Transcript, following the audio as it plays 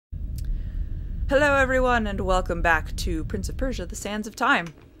Hello everyone and welcome back to Prince of Persia, The Sands of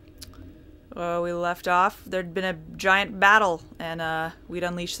Time. We left off, there'd been a giant battle and we'd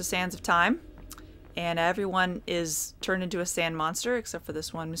unleashed the Sands of Time. And everyone is turned into a sand monster except for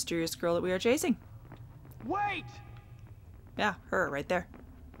this one mysterious girl that we are chasing. Wait! Yeah, her right there.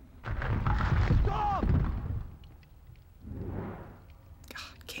 Stop!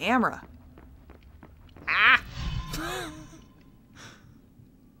 God, camera. Ah!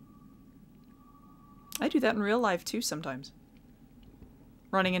 I do that in real life too sometimes.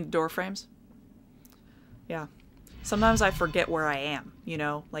 Running into door frames. Yeah. Sometimes I forget where I am, you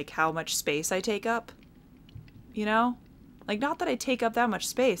know? Like how much space I take up. You know? Like not that I take up that much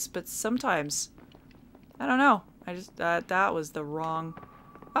space, but sometimes. I don't know. I just, that was the wrong...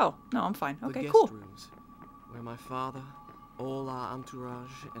 Oh, no, I'm fine. Okay, cool. The guest rooms, where my father, all our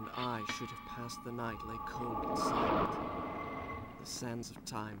entourage, and I should have passed the night lay cold and silent. The sands of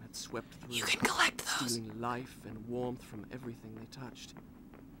time had swept through, You can collect those. stealing life and warmth from everything they touched.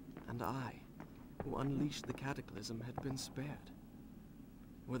 And I, who unleashed the cataclysm, had been spared.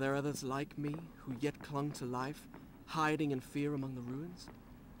 Were there others like me, who yet clung to life, hiding in fear among the ruins?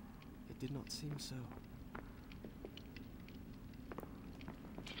 It did not seem so.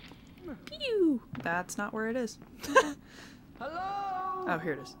 Pew! That's not where it is. Hello? Oh,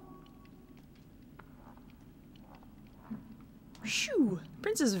 here it is. Shoo!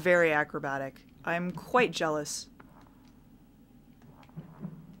 Prince is very acrobatic. I'm quite jealous.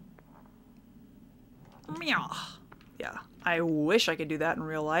 Meow. Yeah, I wish I could do that in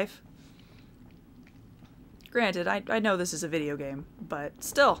real life. Granted, I know this is a video game, but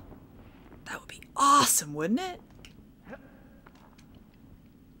still, that would be awesome, wouldn't it?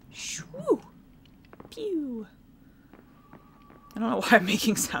 Shoo! Pew! I don't know why I'm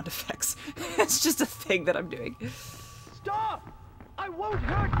making sound effects. It's just a thing that I'm doing. Stop! I won't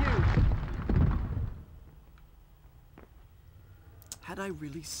hurt you! Had I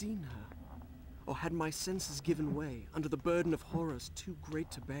really seen her? Or had my senses given way under the burden of horrors too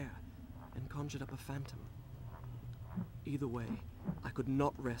great to bear, and conjured up a phantom? Either way, I could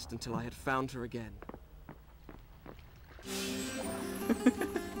not rest until I had found her again.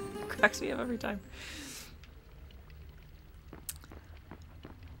 Cracks me up every time.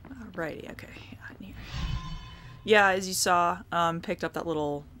 Alrighty, okay. Yeah, here. Yeah, as you saw, picked up that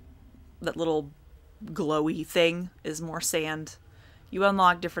little glowy thing is more sand. You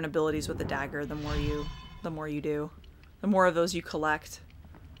unlock different abilities with the dagger the more you do. The more of those you collect.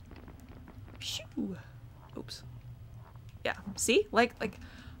 Shoo. Oops. Yeah, see? Like,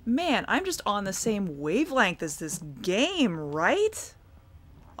 man, I'm just on the same wavelength as this game, right?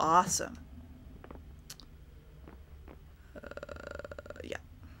 Awesome. Yeah.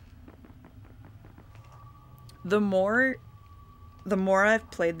 The more I've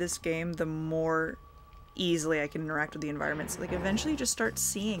played this game, the more easily I can interact with the environments. Like, eventually you just start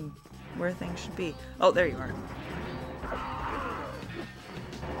seeing where things should be. Oh, there you are.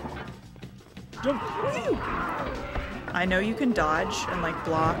 Jump. Woo! I know you can dodge and, like,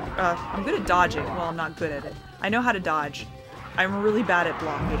 block. I'm good at dodging. Well, I'm not good at it. I know how to dodge. I'm really bad at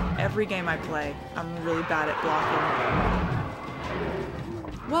blocking. Every game I play, I'm really bad at blocking.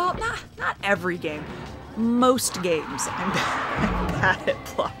 Well, not every game. Most games, I'm bad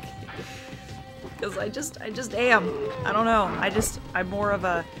at blocking. Because I just am. I don't know. I'm more of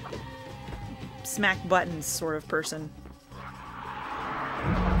a smack buttons sort of person.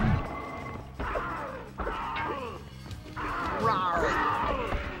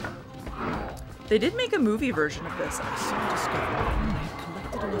 They did make a movie version of this. I soon discovered that when I had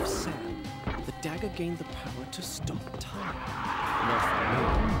collected enough sand, the dagger gained the power to stop time. Not for me,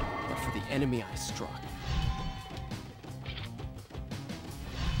 but for the enemy I struck.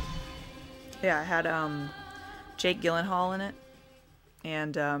 Yeah, I had Jake Gyllenhaal in it,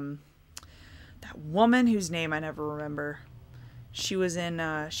 and that woman whose name I never remember. She was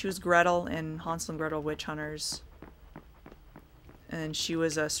Gretel in Hansel and Gretel Witch Hunters, and she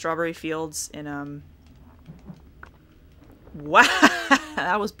was Strawberry Fields in wow,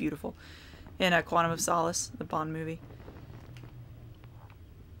 that was beautiful, in Quantum of Solace, the Bond movie.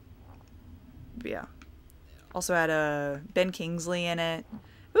 But yeah, also had Ben Kingsley in it.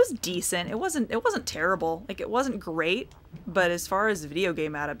 It was decent. It wasn't terrible. Like, it wasn't great, but as far as video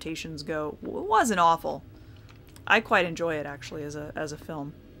game adaptations go, it wasn't awful. I quite enjoy it actually as a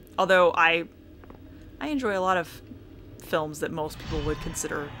film. Although I enjoy a lot of films that most people would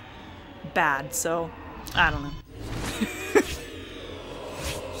consider bad, so I don't know.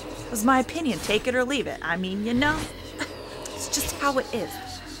 It's my opinion, take it or leave it. I mean, you know, it's just how it is.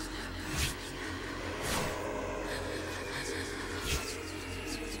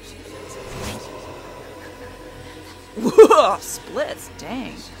 Oh, splits.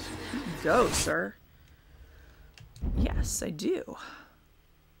 Dang. Go, sir. Yes, I do.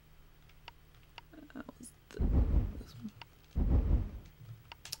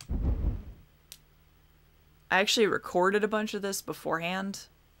 I actually recorded a bunch of this beforehand.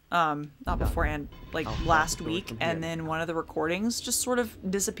 Not beforehand, like last week, and then one of the recordings just sort of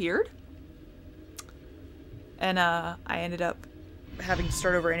disappeared. And I ended up having to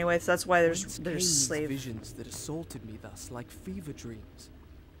start over anyway, so that's why there's slave visions that assaulted me thus like fever dreams.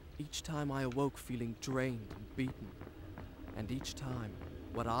 Each time I awoke feeling drained and beaten, and each time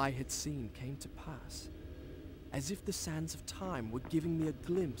what I had seen came to pass, as if the sands of time were giving me a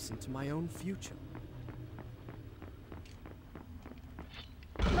glimpse into my own future.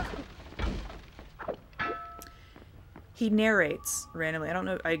 He narrates randomly. I don't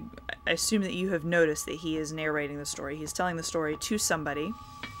know. I assume that you have noticed that he is narrating the story. He's telling the story to somebody.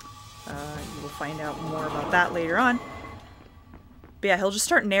 You will find out more about that later on. But yeah, he'll just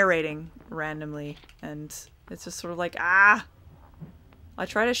start narrating randomly, and it's just sort of like, ah. I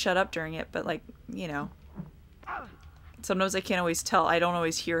try to shut up during it, but like, you know, sometimes I can't always tell. I don't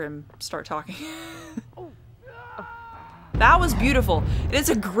always hear him start talking. That was beautiful. It's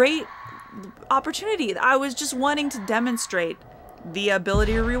a great opportunity. I was just wanting to demonstrate the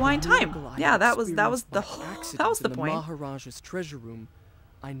ability to rewind time. Yeah, that was the point. Maharaja's treasure room,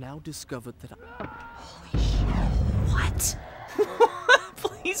 I now discovered that Holy shit. What?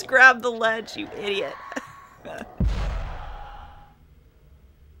 Please grab the ledge, you idiot.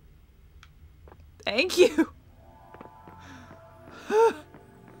 Thank you.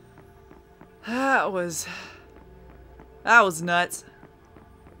 That was nuts.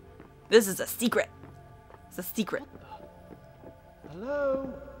 This is a secret. It's a secret.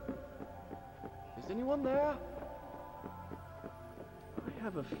 Hello? Is anyone there? I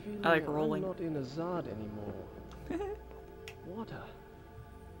have a feeling I like rolling. I'm not in Azad anymore. Water.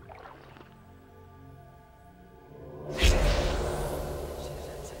 What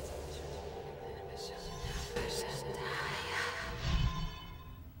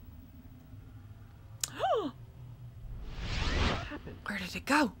happened? Where did it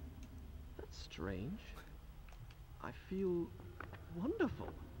go? That's strange. I feel wonderful.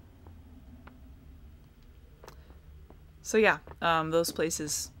 So yeah, those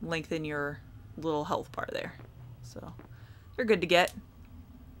places lengthen your little health bar there. So they're good to get.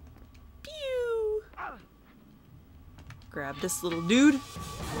 Pew! Grab this little dude.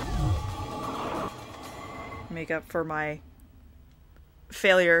 Make up for my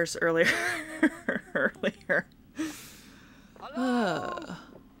failures earlier. earlier.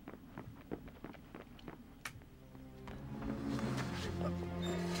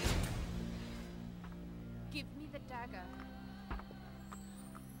 Give me the dagger.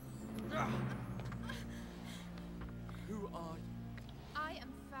 who are you? I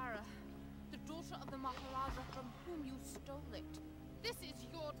am Farah, the daughter of the Maharaja from whom you stole it. This is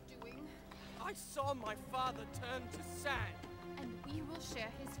your doing, I saw my father turn to sand. and we will share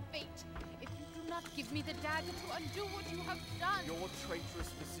his fate if you do not give me the dagger to undo what you have done. Your traitorous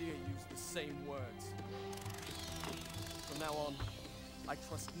vizier used the same words. From now on, I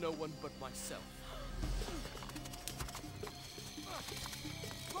trust no one but myself.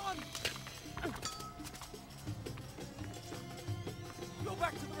 Run! Go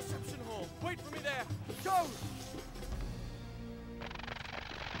back to the reception hall. Wait for me there. Go!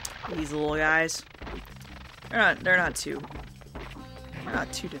 These little guys. They're not too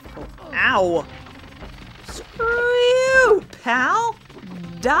difficult. Ow! Screw you, pal!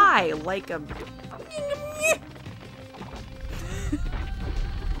 Die like a...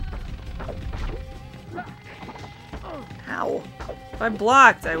 Ow. If I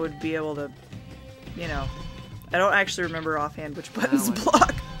blocked, I would be able to, you know... I don't actually remember offhand which buttons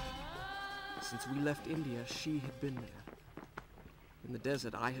block. Since we left India, she had been there. In the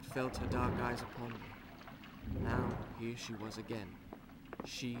desert, I had felt her dark eyes upon me. Now, here she was again.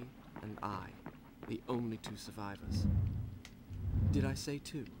 She and I, the only two survivors. Did I say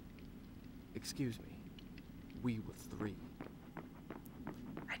two? Excuse me. We were three.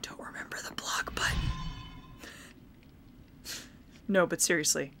 I don't remember the block button. No, but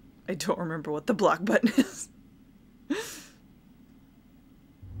seriously, I don't remember what the block button is.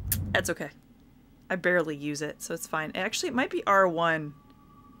 That's okay. I barely use it, so it's fine. Actually, it might be R1.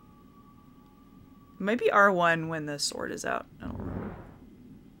 It might be R1 when the sword is out. I don't remember.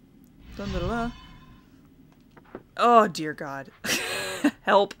 Dun, da, da, da. Oh, dear God.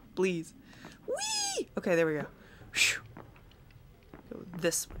 Help, please. Whee! Okay, there we go. Whew. Go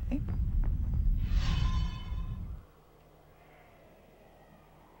this way.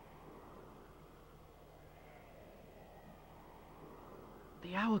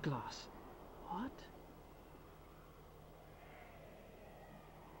 The hourglass. What?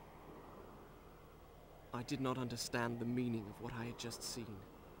 I did not understand the meaning of what I had just seen.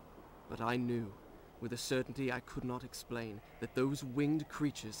 But I knew, with a certainty I could not explain, that those winged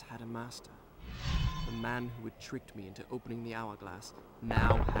creatures had a master. The man who had tricked me into opening the hourglass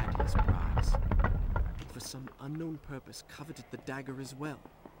now had his prize. But for some unknown purpose coveted the dagger as well,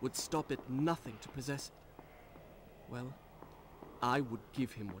 would stop at nothing to possess it. Well, I would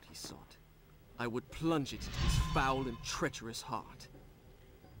give him what he sought. I would plunge it into his foul and treacherous heart.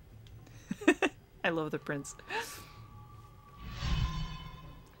 I love the prince.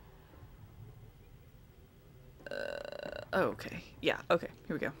 Okay. Yeah, okay.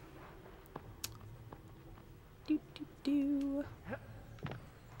 Here we go. Do, do, do.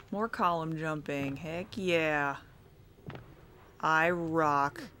 More column jumping. Heck yeah. I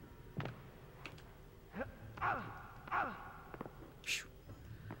rock.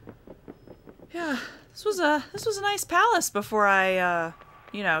 Yeah, this was a nice palace before I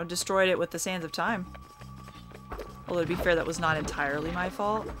you know, destroyed it with the Sands of Time. Although to be fair, that was not entirely my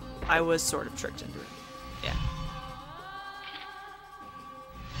fault. I was sort of tricked into it. Yeah.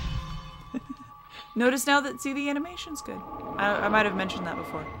 Notice now that, see, the animation's good. I might have mentioned that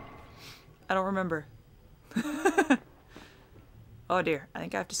before. I don't remember. Oh dear, I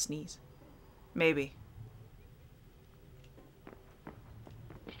think I have to sneeze. Maybe.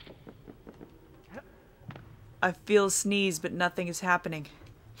 I feel a sneeze, but nothing is happening.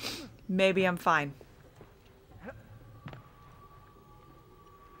 Maybe I'm fine.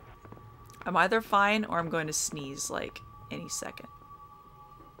 I'm either fine or I'm going to sneeze, like, any second.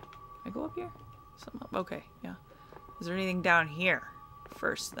 Can I go up here? Something up? Okay, yeah. Is there anything down here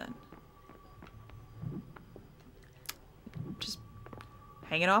first, then? Just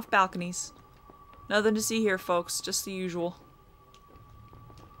hanging off balconies. Nothing to see here, folks. Just the usual.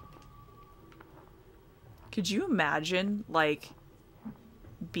 Could you imagine, like,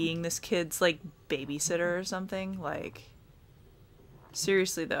 being this kid's, like, babysitter or something? Like,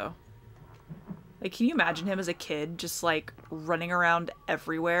 seriously, though. Like, can you imagine him as a kid just, like, running around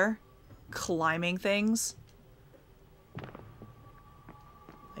everywhere? Climbing things?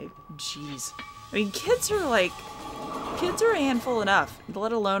 Like, jeez. I mean, kids are, like, kids are a handful enough,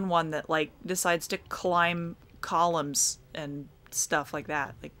 let alone one that, like, decides to climb columns and stuff like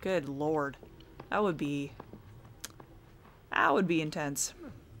that. Like, good lord. That would be intense.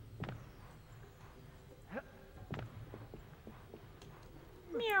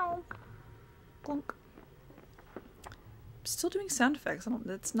 Meow. Clunk. I'm still doing sound effects.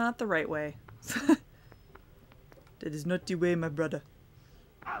 That's not the right way. That is not the way, my brother.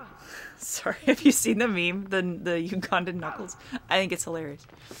 Sorry, have you seen the meme? The Ugandan knuckles? I think it's hilarious.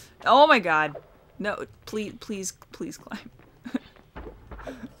 Oh my god. No, please climb.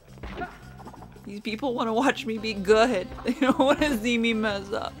 These people want to watch me be good. They don't want to see me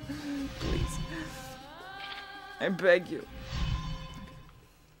mess up. Please. I beg you.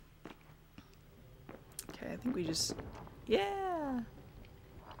 Okay, I think we just... Yeah!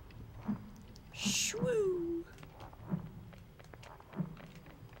 Shwoo!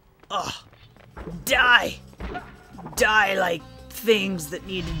 Ugh! Die! Die like things that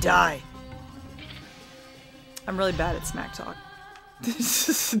need to die. I'm really bad at smack talk.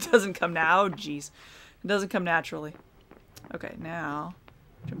 It doesn't come now. Oh, jeez. It doesn't come naturally. Okay, now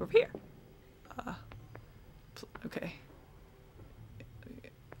jump over here. Okay.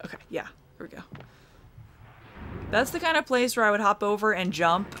 Okay, yeah. There we go. That's the kind of place where I would hop over and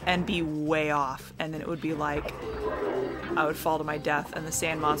jump and be way off. And then it would be like, I would fall to my death and the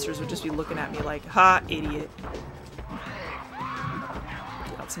sand monsters would just be looking at me like, ha, idiot.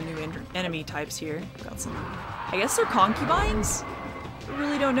 Got some new enemy types here. Got some, I guess they're concubines? I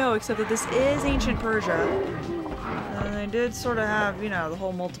really don't know, except that this is ancient Persia. And they did sort of have, you know, the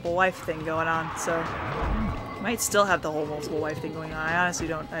whole multiple wife thing going on, so... Might still have the whole multiple wife thing going on. I honestly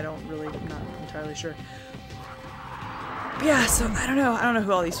don't really, I'm not entirely sure. But yeah, so I don't know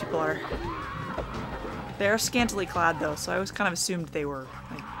who all these people are. They are scantily clad though, so I always kind of assumed they were,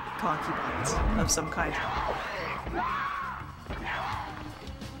 like, concubines of some kind.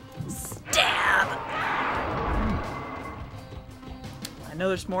 Stab! I know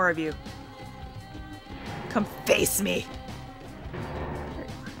there's more of you. Come face me!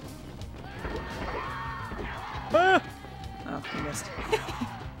 Ah! Oh, I missed.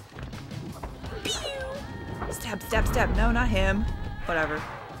 Pew! Stab, stab, stab. No, not him. Whatever.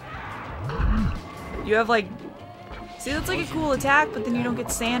 You have, like... See, that's like a cool attack, but then you don't get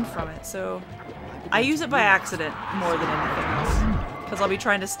sand from it, so... I use it by accident more than anything else. Because I'll be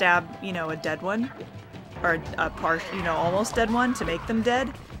trying to stab, you know, a dead one. or a partial, you know, almost dead one to make them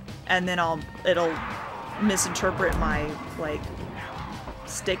dead, and then it'll misinterpret my like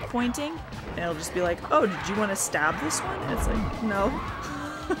stick pointing, and it'll just be like, oh, did you want to stab this one? And it's like, no.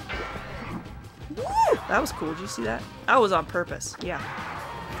 Woo! That was cool. Did you see that? That was on purpose. Yeah.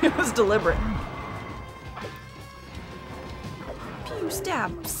 It was deliberate. Pew,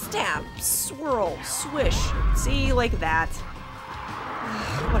 stab, stab, swirl, swish. See, like that.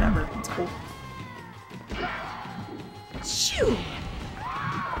 Whatever. It's cool. Shoo!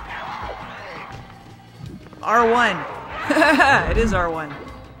 R1. It is R1.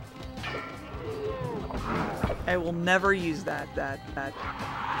 I will never use that.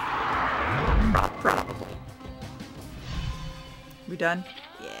 Probably. We done?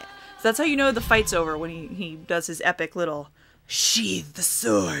 Yeah. So that's how you know the fight's over, when he does his epic little sheathe the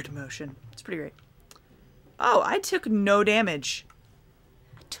sword motion. It's pretty great. Oh, I took no damage.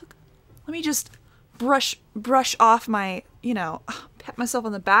 Let me just brush off my, you know, pat myself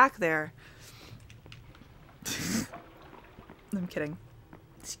on the back there. I'm kidding.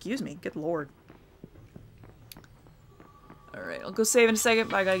 Excuse me. Good lord. Alright, I'll go save in a second,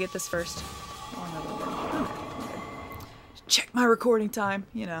 but I gotta get this first. Oh, no, okay. Check my recording time,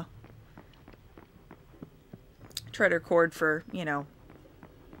 you know. Try to record for, you know,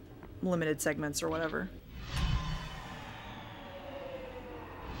 limited segments or whatever.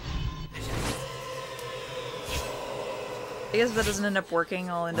 I guess if that doesn't end up working,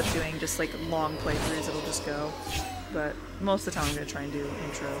 I'll end up doing just like long playthroughs. It'll just go. But most of the time I'm going to try and do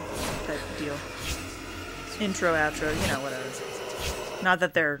intro type deal. Intro, outro, you know, whatever. Not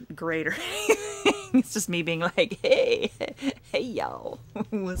that they're great or anything. It's just me being like, hey y'all,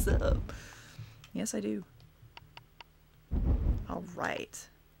 what's up? Yes, I do. Alright.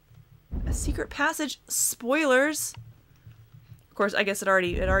 A secret passage. Spoilers! Of course, I guess it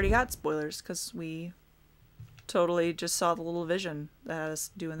already got spoilers, because we totally just saw the little vision that had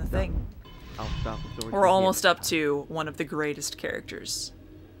us doing the thing. We're almost up to one of the greatest characters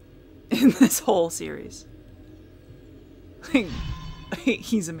in this whole series.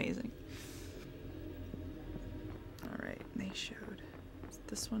 He's amazing. Alright, they showed. Is it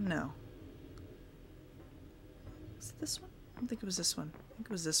this one? No. Is it this one? I don't think it was this one. I think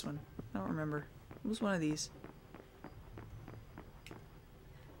it was this one. I don't remember. It was one of these.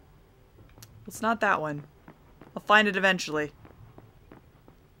 It's not that one. I'll find it eventually.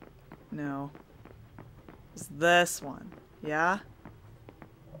 No. It's this one. Yeah?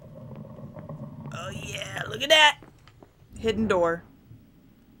 Oh yeah, look at that! Hidden door.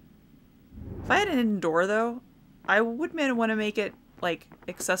 If I had a hidden door though, I would want to make it like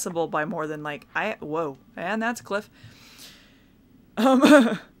accessible by more than like whoa, and that's a cliff.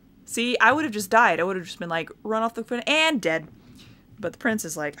 See, I would have just died. I would have just been like run off the cliff and dead. But the prince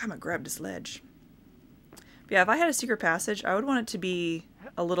is like, I'm gonna grab this ledge. But yeah, if I had a secret passage, I would want it to be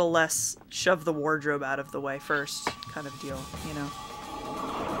a little less shove the wardrobe out of the way first kind of deal, you know?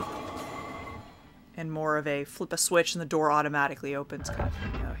 And more of a flip a switch and the door automatically opens kind of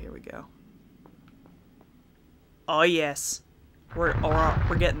thing. Oh, here we go. Oh yes. We're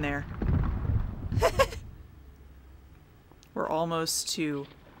getting there. We're almost to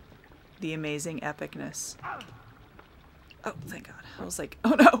the amazing epicness. Oh, thank God. I was like,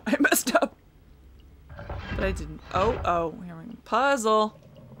 oh no, I messed up. But I didn't. Oh, here we go. Puzzle.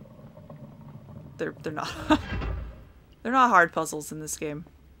 They're not they're not hard puzzles in this game.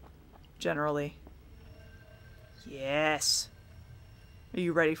 Generally. Yes. Are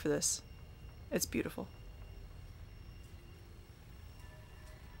you ready for this? It's beautiful.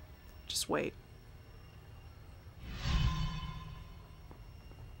 Just wait.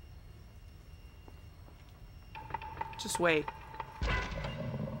 Just wait.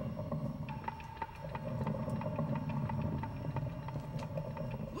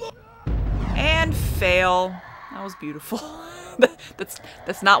 And fail. That was beautiful.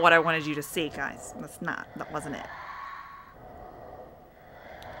 That's not what I wanted you to see, guys. That wasn't it.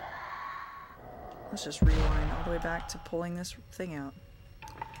 Let's just rewind all the way back to pulling this thing out.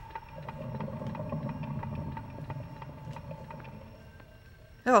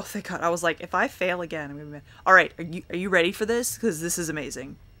 Oh, thank God. I was like, if I fail again, I'm gonna be... Alright, are you ready for this? Because this is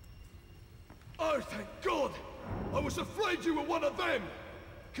amazing. Oh, thank God! I was afraid you were one of them!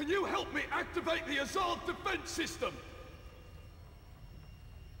 Can you help me activate the Azard defense system?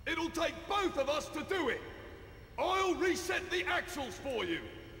 It'll take both of us to do it! I'll reset the axles for you!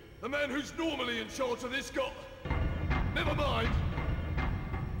 The man who's normally in charge of this got... Never mind!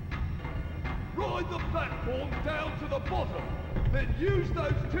 Ride the platform down to the bottom, then use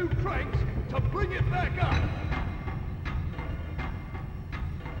those two cranks to bring it back up!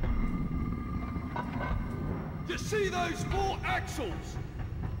 You see those 4 axles?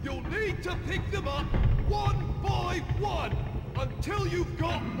 You'll need to pick them up one by one until you've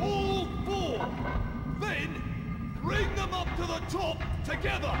got all 4. Then, bring them up to the top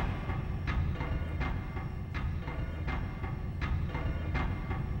together.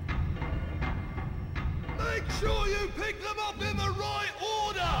 Make sure you pick them up in the right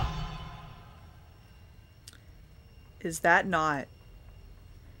order. Is that not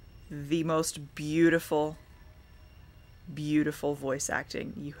the most beautiful, beautiful voice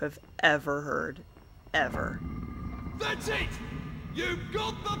acting you have ever heard? Ever. That's it! You've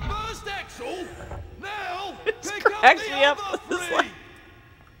got the first axle! Now, This pick up cracks the me up. other It's 3! like-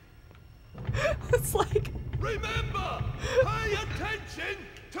 It's like... Remember, pay attention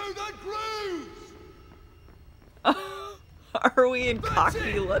to the grooves! Are we in That's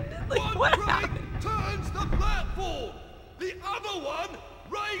Cockney it. London? Like, One what brake happened? turns the platform! The other one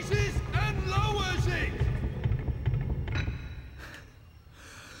raises and lowers it!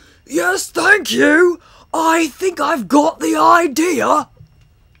 Yes, thank you. I think I've got the idea.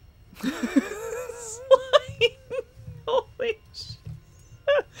 It's like... Holy shit.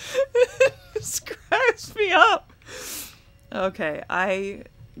 This cracks me up. Okay,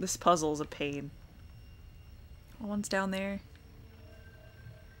 this puzzle is a pain. One's down there.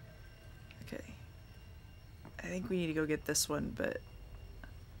 Okay. I think we need to go get this one, but...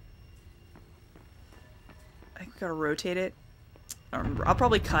 I think we gotta rotate it. I'll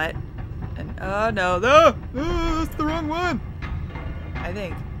probably cut. And, no, that's the wrong one! I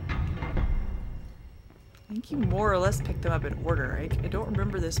think you more or less picked them up in order. I don't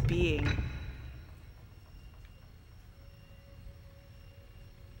remember this being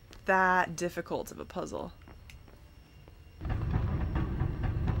that difficult of a puzzle.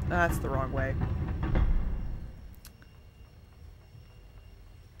 That's the wrong way.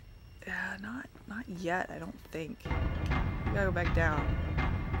 Yeah, not yet, I don't think. We gotta go back down.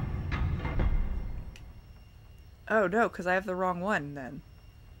 Oh no, because I have the wrong one then.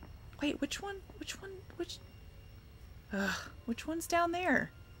 Wait, which one? Which one's down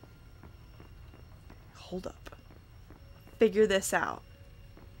there? Hold up. Figure this out.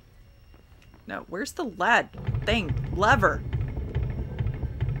 No, where's the lever?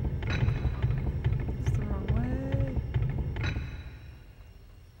 It's the wrong way.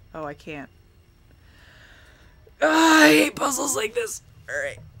 Oh, I can't. I hate puzzles like this.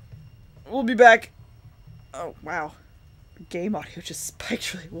 Alright. We'll be back. Oh, wow. Game audio just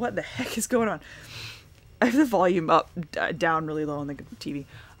spiked really. What the heck is going on? I have the volume down really low on the TV.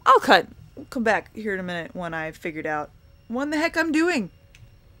 I'll cut. We'll come back here in a minute when I figured out what the heck I'm doing.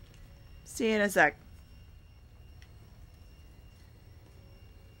 See you in a sec.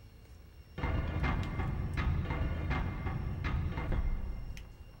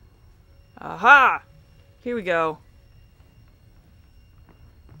 Aha! Here we go.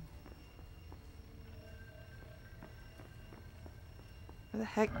 Where the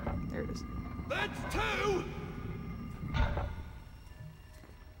heck? There it is. That's 2!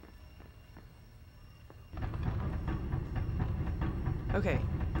 Okay,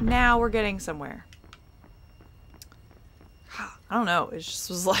 now we're getting somewhere. I don't know, it just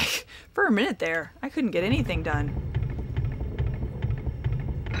was like, for a minute there, I couldn't get anything done.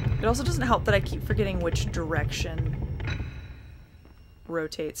 It also doesn't help that I keep forgetting which direction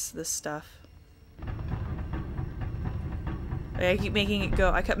rotates this stuff. I keep making it go,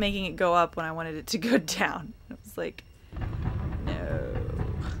 I kept making it go up when I wanted it to go down. It was like, no.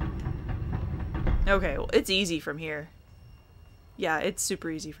 Okay, well, it's easy from here. Yeah, it's super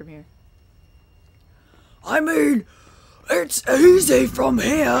easy from here. I mean, it's easy from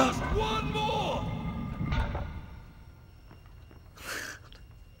here. Just one more!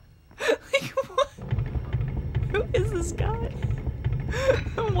 Like, what? Who is this guy?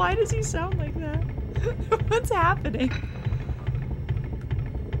 Why does he sound like that? What's happening?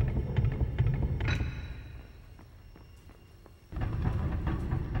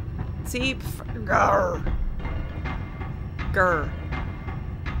 See? Grr. Grr.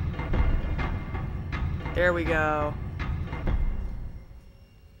 There we go.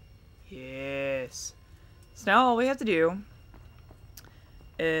 Yes. So now all we have to do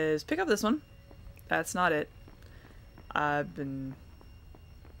is pick up this one. That's not it.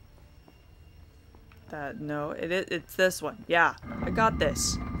 No, it's this one. Yeah, I got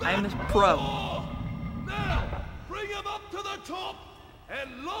this. I'm a pro. Now, bring them up to the top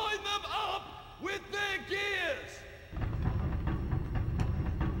and line them up with their gears.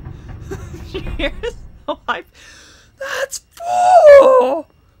 Cheers. Oh, that's 4!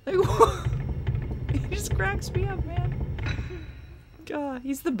 Like, what? He just cracks me up, man. God,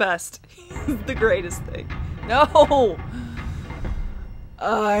 he's the best. He's the greatest thing. No!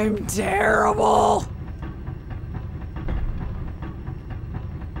 I'm terrible!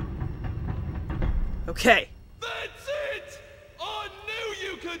 Okay. That's it! I knew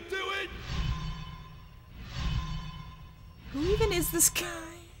you could do it! Who even is this guy?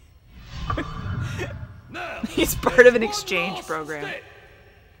 Now, He's part of an there's one exchange last program. step.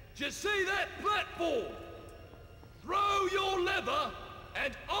 Do you see that platform? Throw your lever,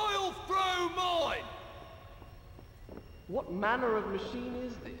 and I'll throw mine. What manner of machine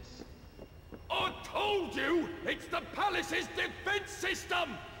is this? I told you, it's the palace's defense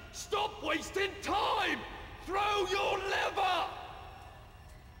system. Stop wasting time. Throw your lever.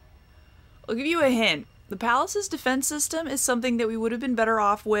 I'll give you a hint. The palace's defense system is something that we would have been better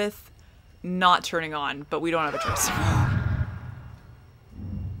off with not turning on, but we don't have a choice.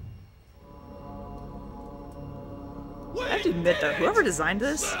 I have to admit though, whoever designed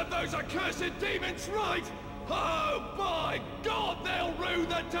this, Serve those accursed demons right! Oh my God, they'll rue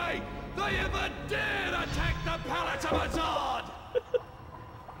the day they ever dared attack the palace of Azad!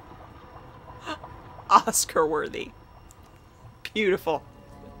 Oscar worthy. Beautiful.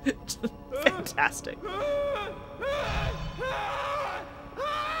 Fantastic.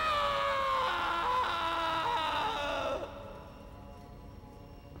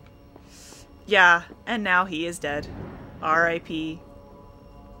 Yeah, and now he is dead. R.I.P.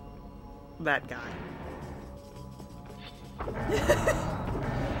 that guy.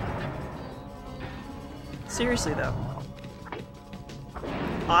 Seriously though.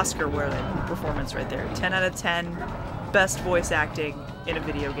 Oscar worthy performance right there. 10 out of 10. Best voice acting in a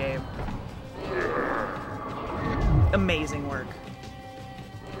video game. Amazing work.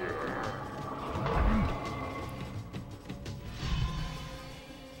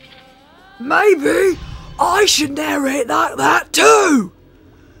 Maybe I should narrate like that too.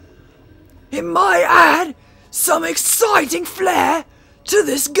 It might add some exciting flair to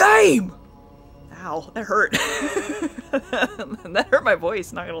this game. Ow, that hurt. That hurt my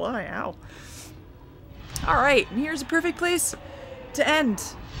voice, not gonna lie. Ow. Alright, and here's a perfect place to end.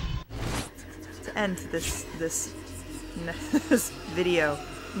 This this video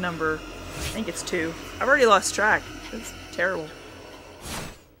number. I think it's 2. I've already lost track. It's terrible.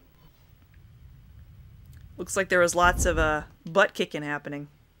 Looks like there was lots of butt kicking happening.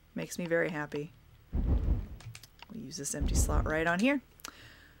 Makes me very happy. We'll use this empty slot right on here.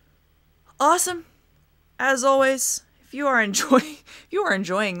 Awesome. As always, if you are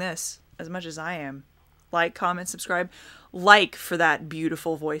enjoying this as much as I am, like, comment, subscribe. Like for that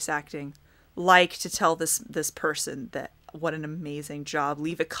beautiful voice acting. Like to tell this person that what an amazing job.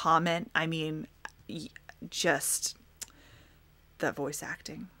 Leave a comment. I mean, just that voice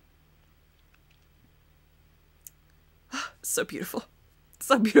acting. So beautiful.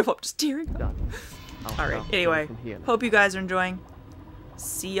 So beautiful. I'm just tearing up. Alright, anyway. Hope you guys are enjoying.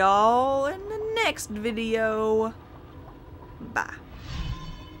 See y'all in the next video. Bye.